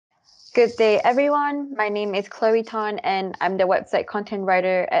Good day, everyone. My name is Chloe Tan, and I'm the website content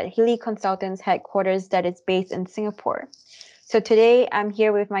writer at Healy Consultants headquarters that is based in Singapore. So today I'm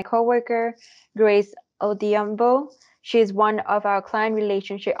here with my coworker, Grace Odhiambo. She is one of our client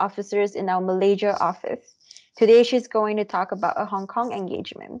relationship officers in our Malaysia office. Today she's going to talk about a Hong Kong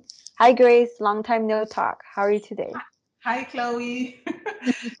engagement. Hi, Grace. Long time no talk. How are you today? Hi, Chloe.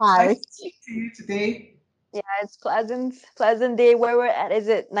 Hi. Nice to speak to you today. Yeah, it's pleasant day where we're at. Is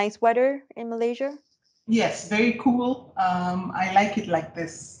it nice weather in Malaysia? Yes, very cool. I like it like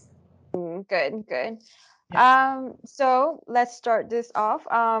this. Good, good. Yeah. So let's start this off.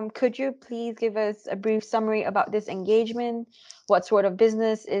 Could you please give us a brief summary about this engagement? What sort of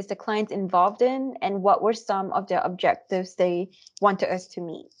business is the client involved in, and what were some of the objectives they wanted us to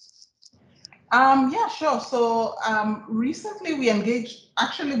meet? Yeah, sure. So recently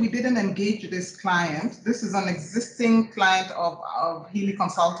actually, we didn't engage this client. This is an existing client of Healy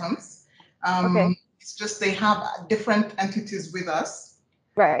Consultants. Okay, It's just they have different entities with us.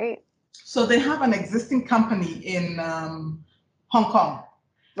 right, So they have an existing company in Hong Kong.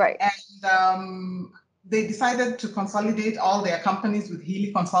 right. And they decided to consolidate all their companies with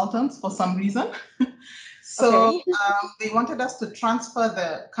Healy Consultants for some reason. So Okay. they wanted us to transfer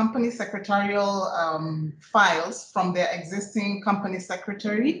the company secretarial files from their existing company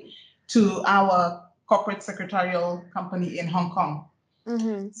secretary to our corporate secretarial company in Hong Kong.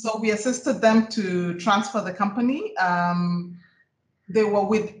 Mm-hmm. So we assisted them to transfer the company. They were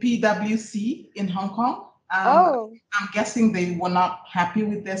with PwC in Hong Kong. Oh, I'm guessing they were not happy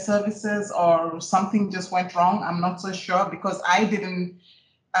with their services or something just went wrong. I'm not so sure because I didn't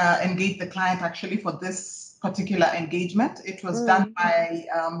engage the client actually for this particular engagement. It was done mm, by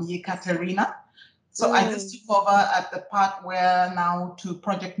Yekaterina. So I just mm. took over at the part where now to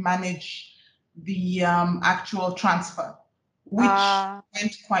project manage the actual transfer, which Uh,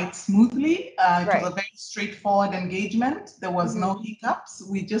 went quite smoothly. It was a right. very straightforward engagement. There was no Mm-hmm. hiccups.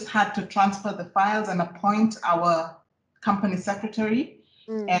 We just had to transfer the files and appoint our company secretary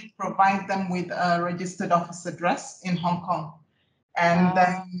and Mm. provide them with a registered office address in Hong Kong. And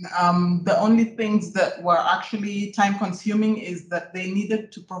then Uh, the only things that were actually time consuming is that they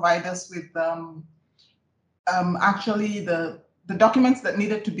needed to provide us with actually the documents that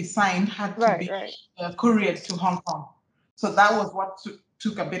needed to be signed had to right, be right. couriered to Hong Kong. So that was what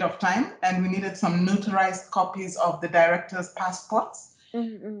took a bit of time, and we needed some notarized copies of the directors' passports.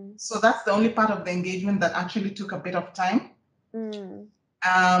 Mm-hmm. So that's the only part of the engagement that actually took a bit of time. Mm.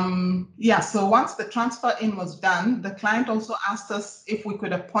 Yeah, so once the transfer in was done, the client also asked us if we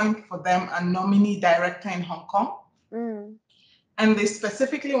could appoint for them a nominee director in Hong Kong. Mm. And they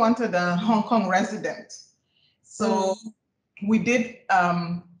specifically wanted a Hong Kong resident. So Mm. we did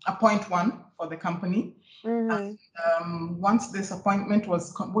appoint one for the company. Mm-hmm. Once this appointment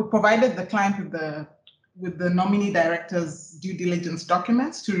was, we provided the client with the nominee director's due diligence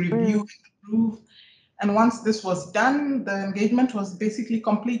documents to review Mm. and approve. And once this was done, the engagement was basically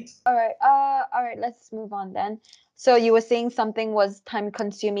complete. All right, let's move on then. So you were saying something was time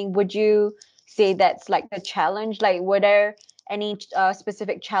consuming. Would you say that's like the challenge? Like, were there any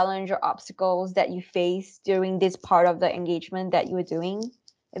specific challenge or obstacles that you faced during this part of the engagement that you were doing?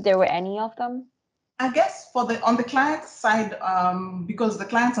 If there were any of them? I guess for the on the client side, because the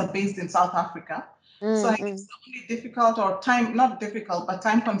clients are based in South Africa, so I guess Mm, the only difficult or time not difficult but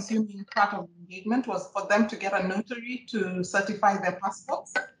time consuming part of the engagement was for them to get a notary to certify their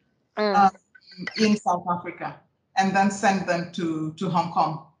passports um, mm. in South Africa and then send them to Hong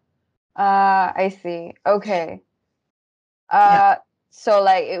Kong. I see. Okay. Yeah. Uh, so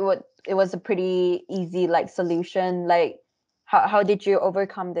like it was a pretty easy like solution. Like how did you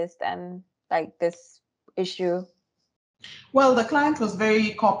overcome this then? Like this issue? Well, the client was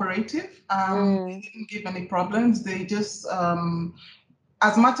very cooperative. Mm. They didn't give any problems. They just,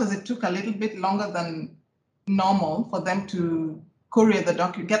 as much as it took a little bit longer than normal for them to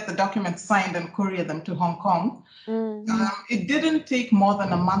get the documents signed and courier them to Hong Kong, Mm. it didn't take more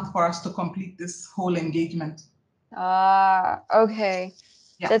than a month for us to complete this whole engagement. Ah, okay.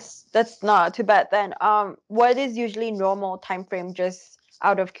 Yeah. That's not too bad then. What is usually normal time frame, just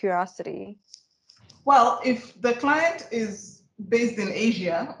out of curiosity? Well, if the client is based in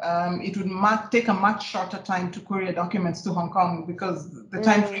Asia, it would take a much shorter time to courier documents to Hong Kong because the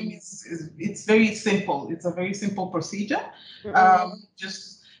time frame Mm. is it's very simple. It's a very simple procedure. Mm.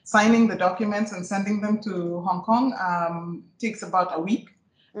 Just signing the documents and sending them to Hong Kong takes about a week.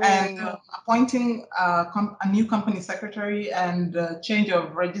 And Mm. appointing a new company secretary and change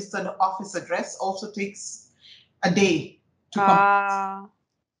of registered office address also takes a day to complete. Ah,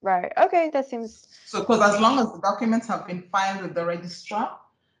 right. Okay, that seems So, because as long as the documents have been filed with the registrar,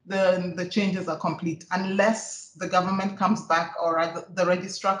 the changes are complete, unless the government comes back or the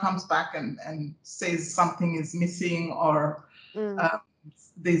registrar comes back and says something is missing, or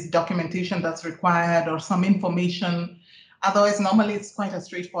there's documentation that's required or some information. Otherwise, normally it's quite a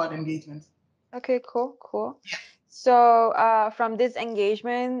straightforward engagement. Okay, cool. Yeah. So from this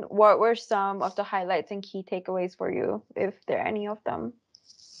engagement, what were some of the highlights and key takeaways for you, if there are any of them?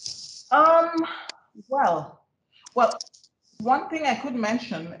 Well, one thing I could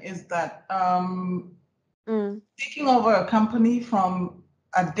mention is that taking over a company from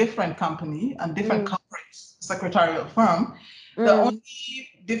a different company, a different corporate secretarial firm, the only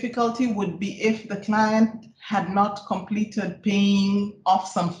difficulty would be if the client had not completed paying off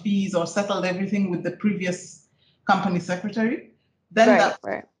some fees or settled everything with the previous company secretary. Then that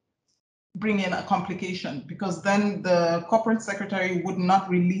would bring in a complication, because then the corporate secretary would not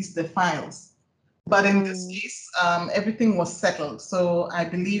release the files. But in this case, everything was settled. So I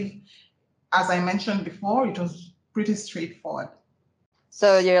believe, as I mentioned before, it was pretty straightforward.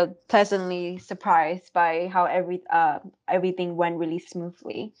 So you're pleasantly surprised by how everything went really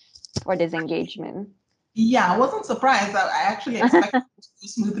smoothly for this engagement. Yeah, I wasn't surprised. I actually expected it to go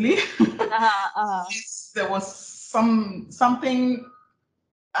smoothly. Yes, there was something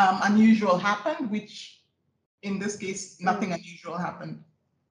unusual happened, which in this case, nothing unusual happened.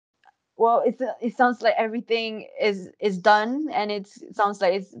 Well, it sounds like everything is done, and it sounds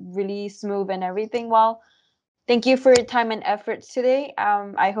like it's really smooth and everything. Well, thank you for your time and efforts today.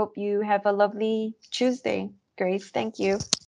 I hope you have a lovely Tuesday, Grace. Thank you.